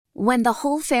When the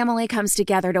whole family comes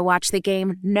together to watch the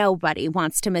game, nobody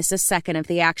wants to miss a second of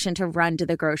the action to run to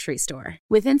the grocery store.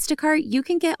 With Instacart, you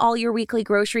can get all your weekly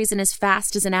groceries in as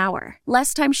fast as an hour.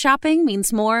 Less time shopping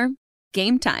means more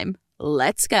game time.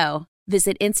 Let's go.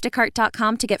 Visit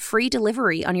instacart.com to get free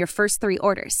delivery on your first 3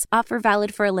 orders. Offer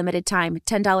valid for a limited time.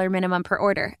 $10 minimum per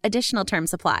order. Additional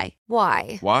terms apply.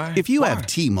 Why? If you have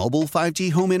T-Mobile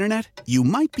 5G home internet, you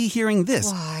might be hearing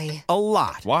this a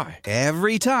lot. Why?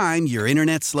 Every time your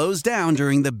internet slows down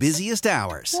during the busiest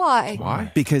hours.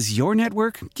 Why? Because your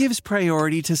network gives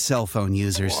priority to cell phone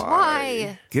users.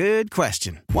 Why? Good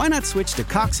question. Why not switch to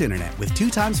Cox Internet with 2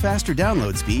 times faster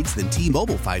download speeds than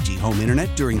T-Mobile 5G home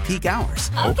internet during peak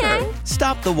hours? Okay.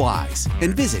 Stop the whys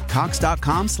and visit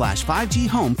cox.com/5G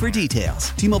home for details.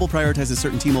 T-Mobile prioritizes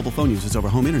certain T-Mobile phone users over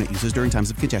home internet users during times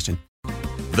of congestion.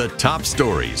 The top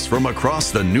stories from across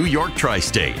the New York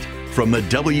tri-state from the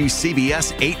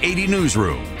WCBS 880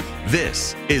 newsroom.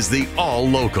 This is the All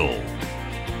Local.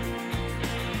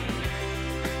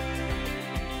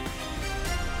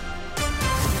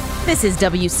 This is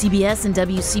WCBS and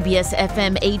WCBS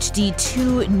FM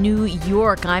HD2 New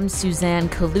York. I'm Suzanne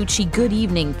Colucci. Good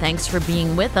evening. Thanks for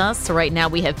being with us. Right now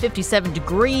we have 57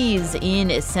 degrees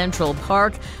in Central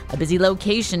Park, a busy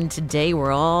location today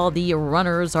where all the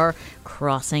runners are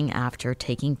crossing after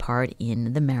taking part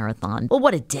in the marathon. Well,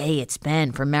 what a day it's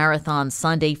been for Marathon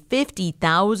Sunday.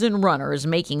 50,000 runners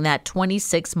making that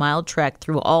 26-mile trek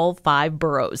through all 5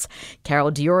 boroughs.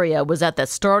 Carol Dioria was at the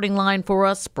starting line for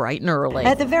us bright and early.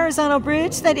 At the Verrazano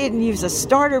Bridge, they didn't use a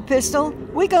starter pistol.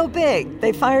 We go big.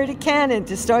 They fired a cannon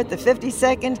to start the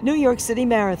 52nd New York City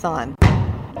Marathon.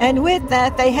 And with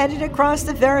that, they headed across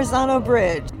the Verrazano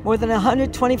Bridge. More than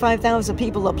 125,000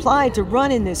 people applied to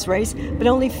run in this race, but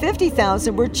only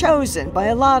 50,000 were chosen by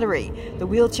a lottery. The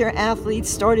wheelchair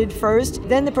athletes started first,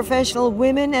 then the professional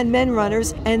women and men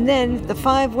runners, and then the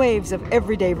 5 waves of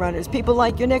everyday runners, people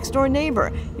like your next-door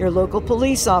neighbor, your local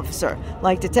police officer,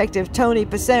 like Detective Tony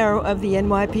Passero of the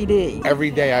NYPD.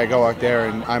 Every day I go out there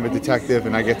and I'm a detective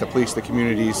and I get to police the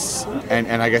communities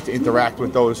and I get to interact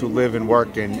with those who live and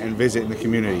work and visit in the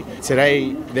community.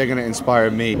 Today, they're going to inspire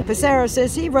me. Passero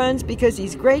says he runs because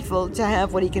he's grateful to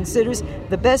have what he considers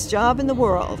the best job in the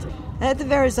world. At the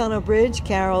Verrazano Bridge,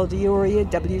 Carol Dioria,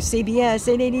 WCBS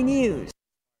 880 News.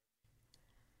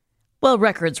 Well,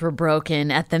 records were broken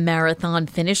at the marathon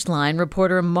finish line.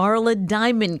 Reporter Marla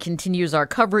Diamond continues our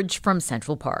coverage from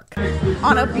Central Park.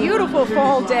 On a beautiful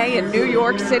fall day in New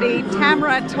York City,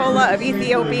 Tamrat Tola of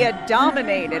Ethiopia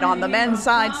dominated on the men's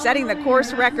side, setting the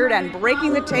course record and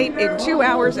breaking the tape in 2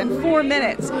 hours and 4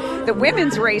 minutes. The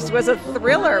women's race was a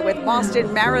thriller with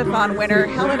Boston Marathon winner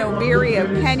Helen Obiri of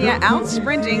Kenya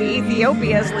out-sprinting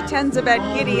Ethiopia's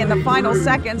Letenzabet Giddy in the final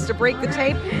seconds to break the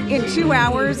tape in 2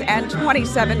 hours and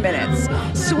 27 minutes.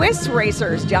 Swiss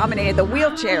racers dominated the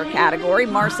wheelchair category.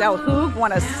 Marcel Hug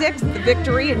won a 6th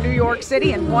victory in New York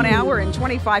City in 1 hour and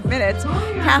 25 minutes.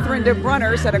 Catherine de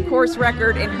Brunner set a course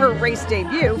record in her race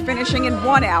debut, finishing in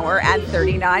 1 hour and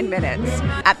 39 minutes.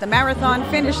 At the marathon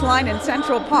finish line in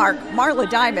Central Park, Marla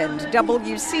Diamond,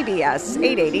 WCBS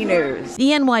 880 News.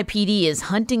 The NYPD is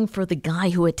hunting for the guy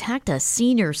who attacked a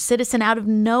senior citizen out of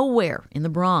nowhere in the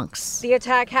Bronx. The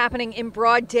attack happening in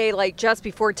broad daylight just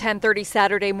before 10:30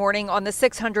 Saturday morning on the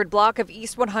 600 block of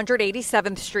East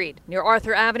 187th Street, near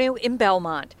Arthur Avenue in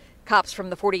Belmont. Cops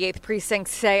from the 48th Precinct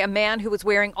say a man who was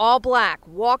wearing all black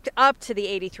walked up to the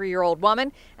 83-year-old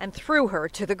woman and threw her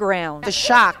to the ground. The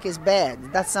shock is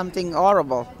bad. That's something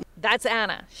horrible. That's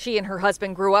Anna. She and her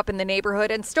husband grew up in the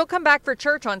neighborhood and still come back for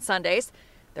church on Sundays.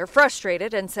 They're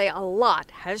frustrated and say a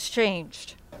lot has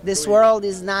changed. This world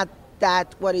is not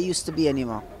that what it used to be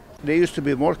anymore. There used to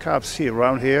be more cops here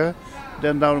around here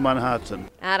than down in Manhattan.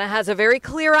 Anna has a very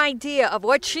clear idea of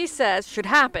what she says should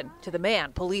happen to the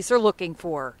man police are looking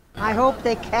for. I hope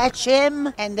they catch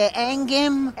him and they hang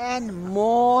him and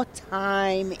more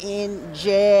time in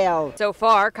jail. So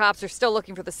far, cops are still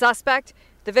looking for the suspect.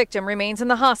 The victim remains in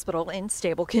the hospital in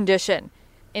stable condition.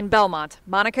 In Belmont,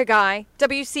 Monica Guy,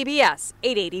 WCBS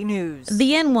 880 News.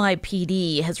 The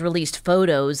NYPD has released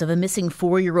photos of a missing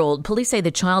 4-year-old. Police say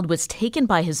the child was taken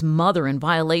by his mother in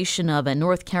violation of a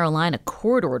North Carolina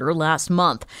court order last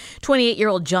month.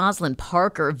 28-year-old Jocelyn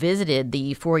Parker visited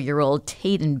the 4-year-old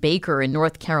Tayden Baker in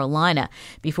North Carolina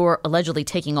before allegedly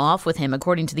taking off with him.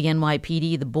 According to the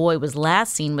NYPD, the boy was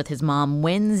last seen with his mom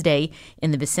Wednesday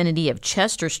in the vicinity of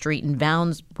Chester Street in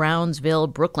Brownsville,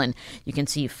 Brooklyn. You can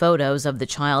see photos of the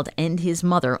child child and his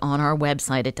mother on our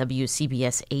website at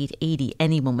WCBS 880.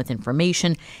 Anyone with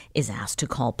information is asked to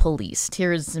call police.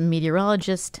 Here's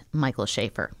meteorologist Michael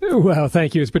Schaefer. Well,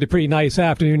 thank you. It's been a pretty nice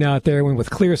afternoon out there.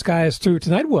 With clear skies through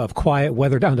tonight, we'll have quiet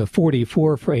weather down to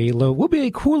 44 for a low. Will be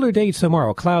a cooler day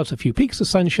tomorrow. Clouds, a few peaks of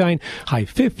sunshine, high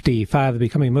 55,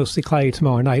 becoming mostly cloudy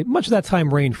tomorrow night. Much of that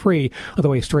time rain-free,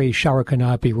 although a stray shower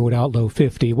cannot be ruled out, low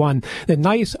 51. Then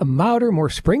nice, milder, more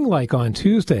spring-like on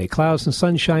Tuesday. Clouds and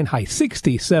sunshine, high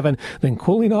 67. Then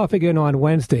cooling off again on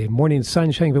Wednesday. Morning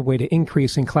sunshine, but way to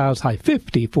increasing clouds, high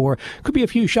 54. Could be a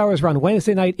few showers around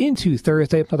Wednesday night into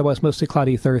Thursday. Otherwise, mostly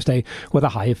cloudy Thursday with a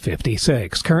high of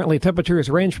 56. Currently, temperatures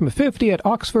range from 50 at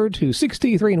Oxford to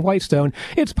 63 in Whitestone.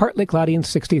 It's partly cloudy and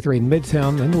 63 in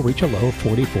Midtown, and we'll reach a low of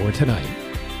 44 tonight.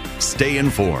 Stay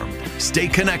informed. Stay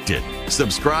connected.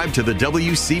 Subscribe to the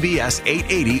WCBS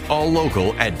 880 All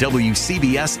Local at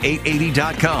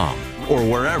WCBS880.com or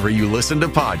wherever you listen to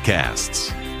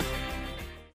podcasts.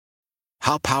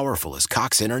 How powerful is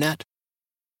Cox Internet?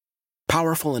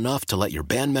 Powerful enough to let your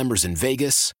band members in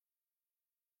Vegas,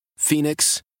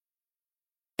 Phoenix,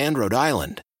 and Rhode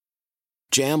Island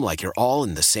jam like you're all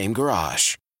in the same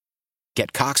garage.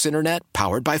 Get Cox Internet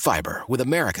powered by fiber with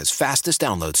America's fastest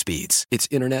download speeds. It's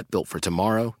internet built for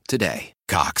tomorrow, today.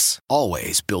 Cox,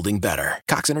 always building better.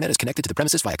 Cox Internet is connected to the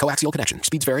premises via coaxial connection.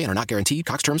 Speeds vary and are not guaranteed.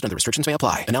 Cox terms and other restrictions may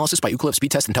apply. Analysis by Ookla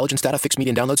Speed Test Intelligence Data. Fixed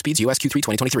median download speeds. US Q3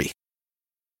 2023.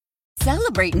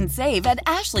 Celebrate and save at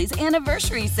Ashley's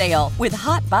Anniversary Sale. With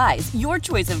Hot Buys, your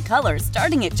choice of colors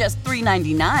starting at just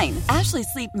 $3.99. Ashley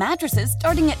Sleep mattresses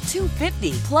starting at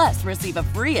 $2.50. Plus, receive a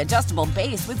free adjustable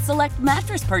base with select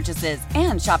mattress purchases.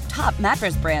 And shop top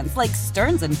mattress brands like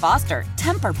Stearns & Foster,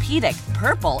 Tempur-Pedic,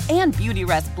 Purple, and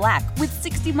Beautyrest Black with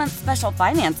 60-month special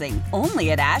financing.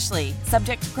 Only at Ashley.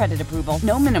 Subject to credit approval.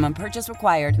 No minimum purchase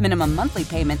required. Minimum monthly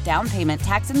payment, down payment,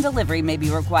 tax, and delivery may be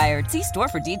required. See store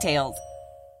for details.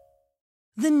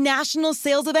 The national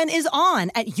sales event is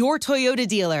on at your Toyota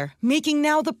dealer, making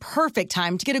now the perfect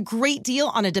time to get a great deal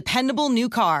on a dependable new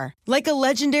car. Like a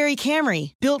legendary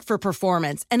Camry, built for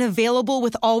performance and available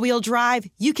with all-wheel drive,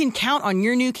 you can count on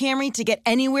your new Camry to get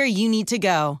anywhere you need to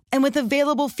go. And with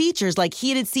available features like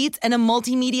heated seats and a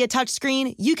multimedia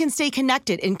touchscreen, you can stay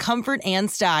connected in comfort and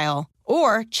style.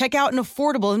 Or check out an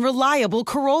affordable and reliable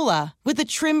Corolla with a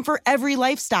trim for every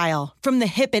lifestyle. From the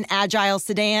hip and agile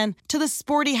sedan to the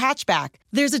sporty hatchback,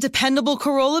 there's a dependable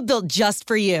Corolla built just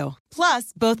for you.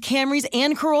 Plus, both Camrys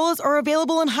and Corollas are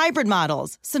available in hybrid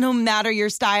models. So no matter your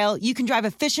style, you can drive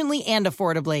efficiently and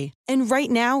affordably. And right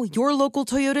now, your local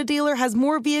Toyota dealer has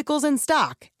more vehicles in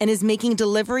stock and is making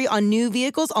delivery on new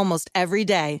vehicles almost every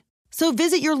day. So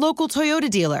visit your local Toyota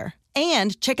dealer.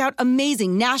 And check out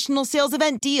amazing national sales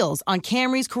event deals on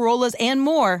Camrys, Corollas, and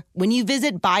more when you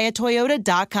visit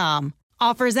buyatoyota.com.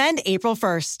 Offers end April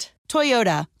 1st.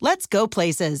 Toyota, let's go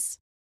places.